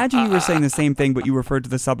 imagine you were saying the same thing, but you referred to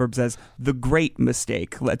the suburbs as the great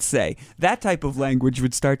mistake, let's say. That type of language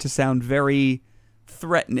would start to sound very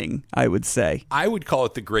threatening, I would say. I would call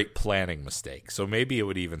it the great planning mistake. So maybe it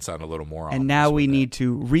would even sound a little more ominous. And now we need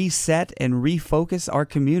to reset and refocus our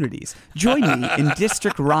communities. Join me in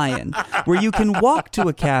District Ryan, where you can walk to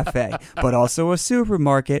a cafe, but also a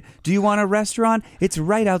supermarket. Do you want a restaurant? It's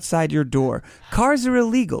right outside your door. Cars are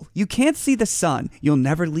illegal. You can't see the sun. You'll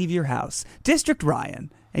never leave your house. District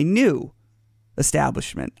Ryan, a new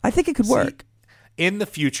establishment. I think it could work. In the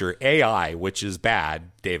future, AI, which is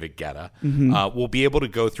bad, David Guetta, will be able to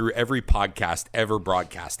go through every podcast ever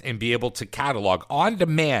broadcast and be able to catalog on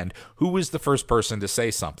demand who was the first person to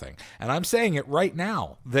say something. And I'm saying it right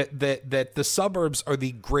now, that the suburbs are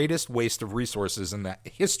the greatest waste of resources in the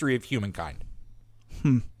history of humankind.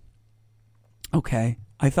 Okay.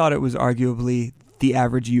 I thought it was arguably the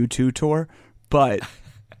average U2 tour, but...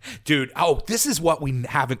 Dude, this is what we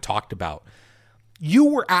haven't talked about. You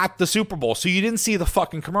were at the Super Bowl, so you didn't see the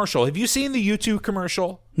fucking commercial. Have you seen the U2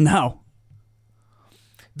 commercial? No.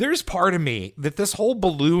 There's part of me that this whole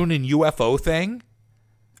balloon and UFO thing.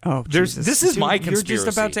 Oh, Jesus. This is my conspiracy. You're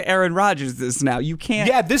just about to Aaron Rodgers this now. You can't.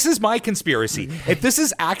 Yeah, this is my conspiracy. If this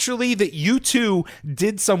is actually that U2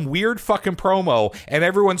 did some weird fucking promo and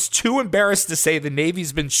everyone's too embarrassed to say the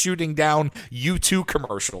Navy's been shooting down U2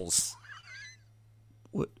 commercials.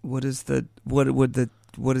 What does it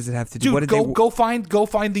have to do? Dude, go find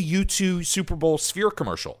the U2 Super Bowl Sphere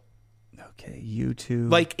commercial. Okay,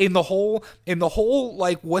 U2. Like in the whole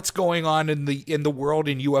like what's going on in the world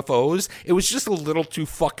in UFOs, it was just a little too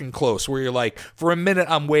fucking close. Where you're like, for a minute,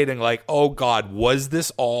 I'm waiting. Like, oh God, was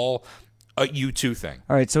this all a U2 thing?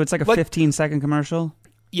 All right, so it's like a 15-second commercial.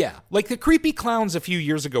 Yeah, like the creepy clowns a few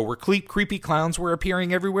years ago, where creepy clowns were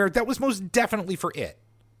appearing everywhere. That was most definitely for it.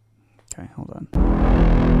 Okay, hold on.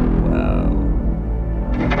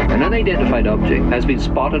 An unidentified object has been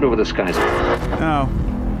spotted over the skies.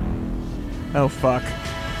 Oh, fuck.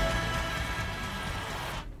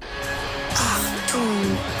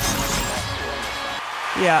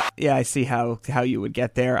 Yeah, I see how you would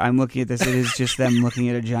get there. I'm looking at this. It is just them looking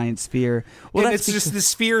at a giant sphere. Well, and it's just the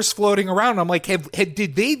spheres floating around. I'm like,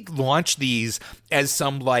 did they launch these as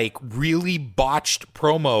some like really botched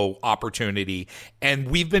promo opportunity, and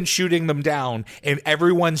we've been shooting them down, and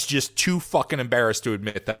everyone's just too fucking embarrassed to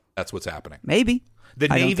admit that that's what's happening? Maybe. The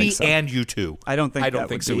Navy and you two. I don't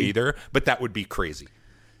think so either, but that would be crazy.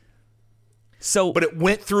 So, but it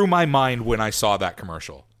went through my mind when I saw that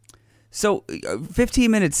commercial. So,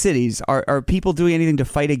 15-minute cities, are people doing anything to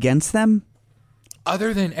fight against them?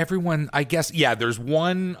 Other than everyone, I guess, yeah, there's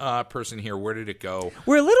one person here. Where did it go?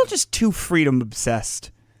 We're a little just too freedom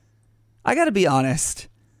obsessed. I got to be honest.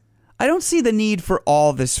 I don't see the need for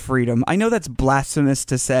all this freedom. I know that's blasphemous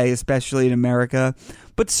to say, especially in America,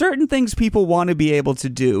 but certain things people want to be able to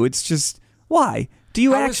do. It's just, why? Do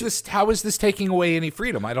you how is this taking away any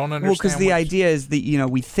freedom? I don't understand. Well, because the idea is that,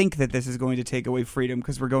 we think that this is going to take away freedom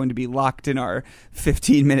because we're going to be locked in our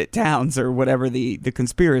 15-minute towns or whatever the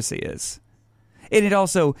conspiracy is. And it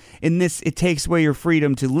also, it takes away your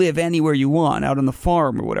freedom to live anywhere you want, out on the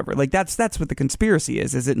farm or whatever. Like, that's what the conspiracy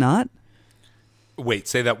is it not? Wait,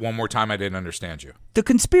 say that one more time. I didn't understand you. The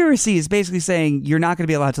conspiracy is basically saying you're not going to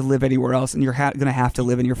be allowed to live anywhere else, and you're going to have to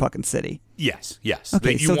live in your fucking city. Yes.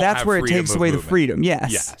 Okay, so that's where it takes away the freedom.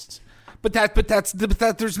 Yes. But that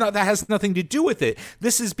has nothing to do with it.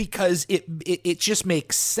 This is because it just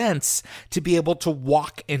makes sense to be able to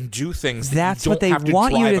walk and do things. That's what they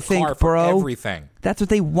want you to think, bro. Everything. That's what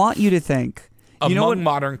they want you to think. Among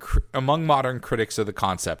modern critics of the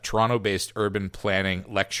concept, Toronto-based urban planning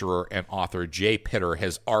lecturer and author Jay Pitter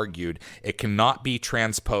has argued it cannot be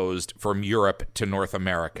transposed from Europe to North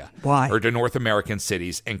America. Why? Or to North American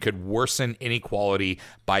cities, and could worsen inequality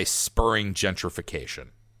by spurring gentrification.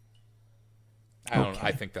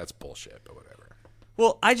 I think that's bullshit, but whatever.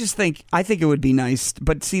 Well, I think it would be nice,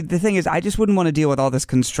 but see, the thing is, I just wouldn't want to deal with all this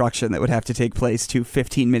construction that would have to take place to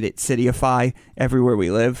 15-minute cityify everywhere we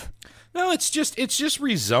live. No, it's just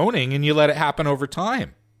rezoning, and you let it happen over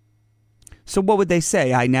time. So what would they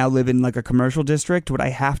say? I now live in like a commercial district. Would I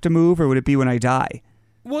have to move, or would it be when I die?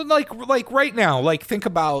 Well, like right now, like think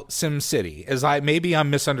about SimCity. Maybe I'm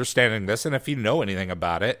misunderstanding this, and if you know anything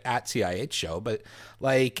about it, at CIH show, but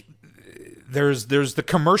like. There's the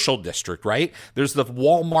commercial district, right? There's the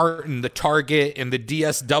Walmart and the Target and the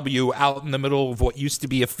DSW out in the middle of what used to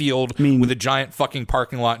be a field with a giant fucking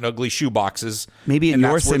parking lot and ugly shoe boxes. Maybe in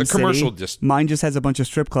your SimCity, mine just has a bunch of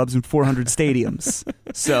strip clubs and 400 stadiums.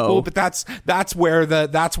 So, well, but that's where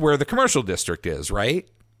the commercial district is, right?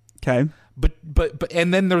 Okay. But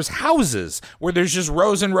and then there's houses where there's just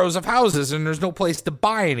rows and rows of houses and there's no place to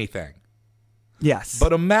buy anything. Yes.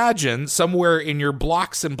 But imagine somewhere in your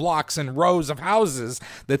blocks and blocks and rows of houses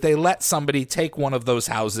that they let somebody take one of those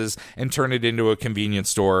houses and turn it into a convenience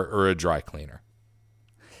store or a dry cleaner.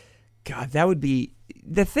 God, that would be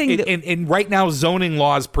the thing. And right now, zoning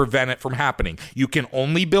laws prevent it from happening. You can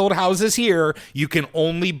only build houses here. You can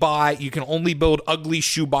only build ugly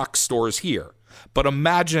shoebox stores here. But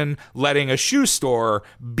imagine letting a shoe store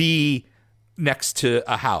be next to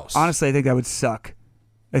a house. Honestly, I think that would suck.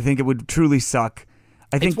 I think it would truly suck.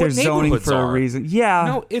 I think there's zoning for a reason. Yeah.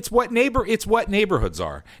 No, it's what neighborhoods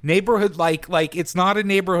are. Neighborhood like it's not a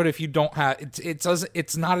neighborhood if you don't have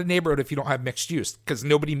it's not a neighborhood if you don't have mixed use because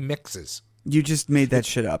nobody mixes. You just made that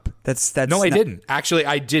shit up. That's No, I didn't. Actually,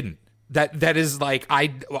 I didn't. That is like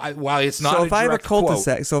while it's not. So if I have a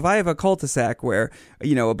cul-de-sac, where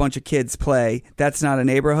a bunch of kids play, that's not a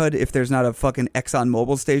neighborhood. If there's not a fucking Exxon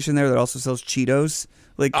Mobil station there that also sells Cheetos.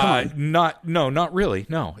 Like, come on. Not really.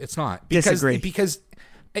 No, it's not. Disagree. Because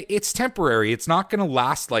it's temporary. It's not going to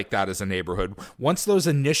last like that as a neighborhood. Once those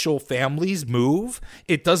initial families move,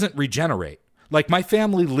 it doesn't regenerate. Like, my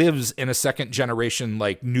family lives in a second generation,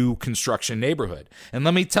 like, new construction neighborhood. And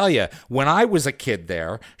let me tell you, when I was a kid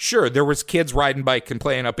there, sure, there was kids riding bike and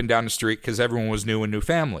playing up and down the street because everyone was new and new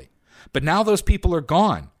family. But now those people are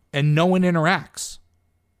gone and no one interacts.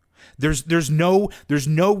 There's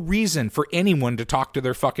no reason for anyone to talk to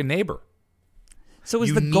their fucking neighbor. So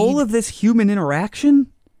is the goal of this human interaction?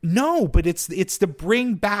 No, but it's to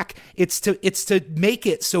bring back, it's to make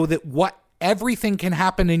it so that everything can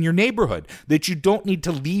happen in your neighborhood, that you don't need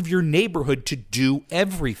to leave your neighborhood to do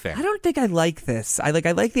everything. I don't think I like this. I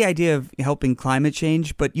like the idea of helping climate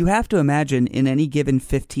change, but you have to imagine in any given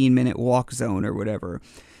 15-minute walk zone or whatever,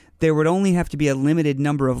 there would only have to be a limited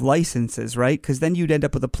number of licenses, right? Because then you'd end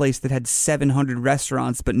up with a place that had 700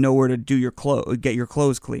 restaurants but nowhere to do get your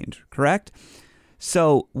clothes cleaned, correct?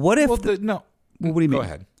 So what if... no. What do you mean? Go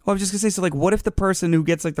ahead. Well, I was just going to say, so like, what if the person who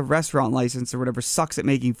gets like the restaurant license or whatever sucks at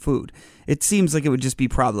making food? It seems like it would just be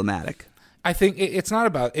problematic. I think it's not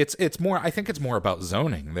about it's more. I think it's more about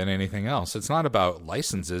zoning than anything else. It's not about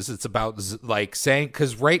licenses. It's about like saying,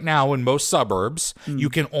 because right now in most suburbs you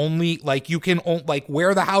can only like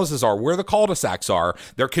where the houses are, where the cul-de-sacs are,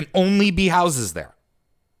 there can only be houses there.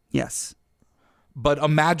 Yes. But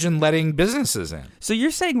imagine letting businesses in. So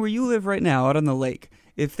you're saying where you live right now, out on the lake,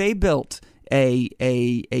 if they built a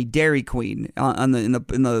Dairy Queen in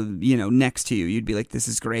the next to you, you'd be like, this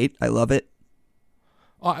is great, I love it.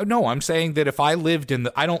 No, I'm saying that if I lived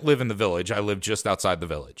I don't live in the village. I live just outside the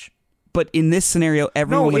village. But in this scenario,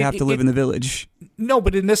 everyone would have to live in the village. No,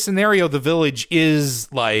 but in this scenario, the village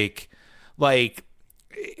is like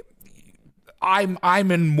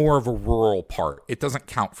I'm in more of a rural part. It doesn't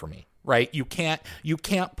count for me. Right, you can't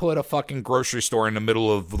put a fucking grocery store in the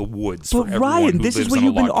middle of the woods. But for Ryan, this is what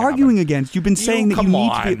you've been arguing against. You've been saying that you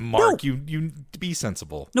need to be. Mark, you be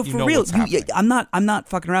sensible. No, for real. I'm not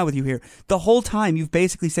fucking around with you here. The whole time you've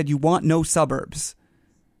basically said you want no suburbs.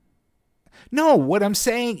 No, what I'm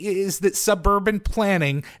saying is that suburban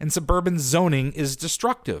planning and suburban zoning is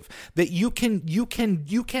destructive. That you can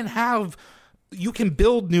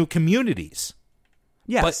build new communities.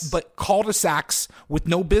 Yes. But cul-de-sacs with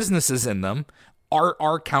no businesses in them are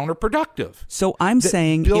counterproductive. So I'm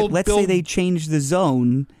saying, let's say they changed the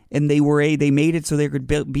zone and they made it so there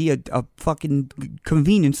could be a fucking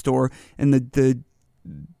convenience store and the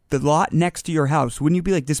lot next to your house. Wouldn't you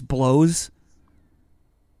be like, this blows?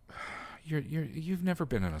 You've never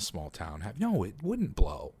been in a small town, have? No, it wouldn't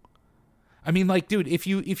blow. I mean, like, dude, if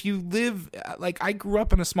you live, like, I grew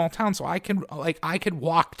up in a small town, so I could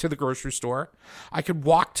walk to the grocery store. I could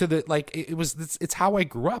walk to the, like, it's how I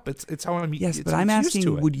grew up. It's how I'm. Yes, but I'm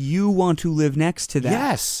asking, would you want to live next to that?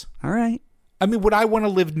 Yes. All right. I mean, would I want to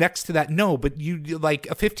live next to that? No, but like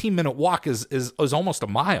a 15-minute walk is almost a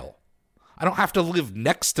mile. I don't have to live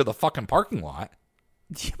next to the fucking parking lot.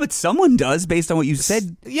 Yeah, but someone does, based on what you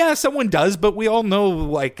said. Yeah, someone does, but we all know,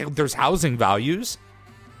 like, there's housing values.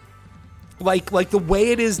 Like the way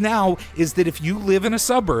it is now is that if you live in a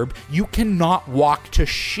suburb, you cannot walk to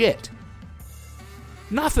shit.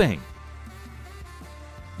 Nothing.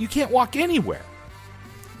 You can't walk anywhere.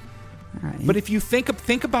 All right. But if you think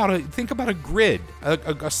about a grid,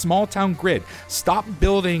 a small town grid. Stop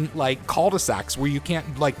building like cul-de-sacs where you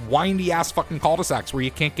can't, like windy ass fucking cul-de-sacs where you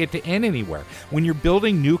can't get to in anywhere. When you're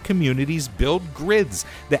building new communities, build grids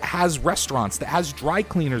that has restaurants, that has dry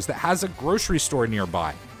cleaners, that has a grocery store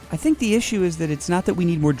nearby. I think the issue is that it's not that we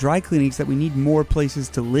need more dry cleaning, it's that we need more places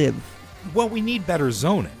to live. Well, we need better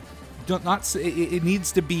zoning. It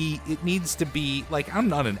needs to be like, I'm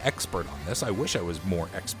not an expert on this. I wish I was more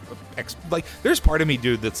like, there's part of me,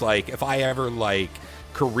 dude, that's like, if I ever like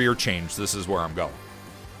career change, this is where I'm going.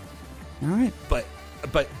 All right. But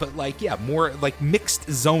like, yeah, more like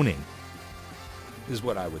mixed zoning is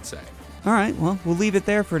what I would say. All right. Well, we'll leave it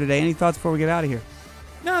there for today. Any thoughts before we get out of here?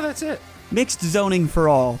 No, that's it. Mixed zoning for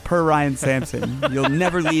all, per Ryan Sampson. You'll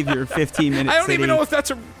never leave your 15-minute I don't city. even know if that's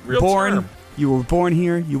a real term. You were born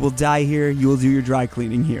here. You will die here. You will do your dry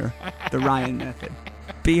cleaning here. The Ryan method.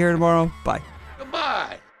 Be here tomorrow. Bye.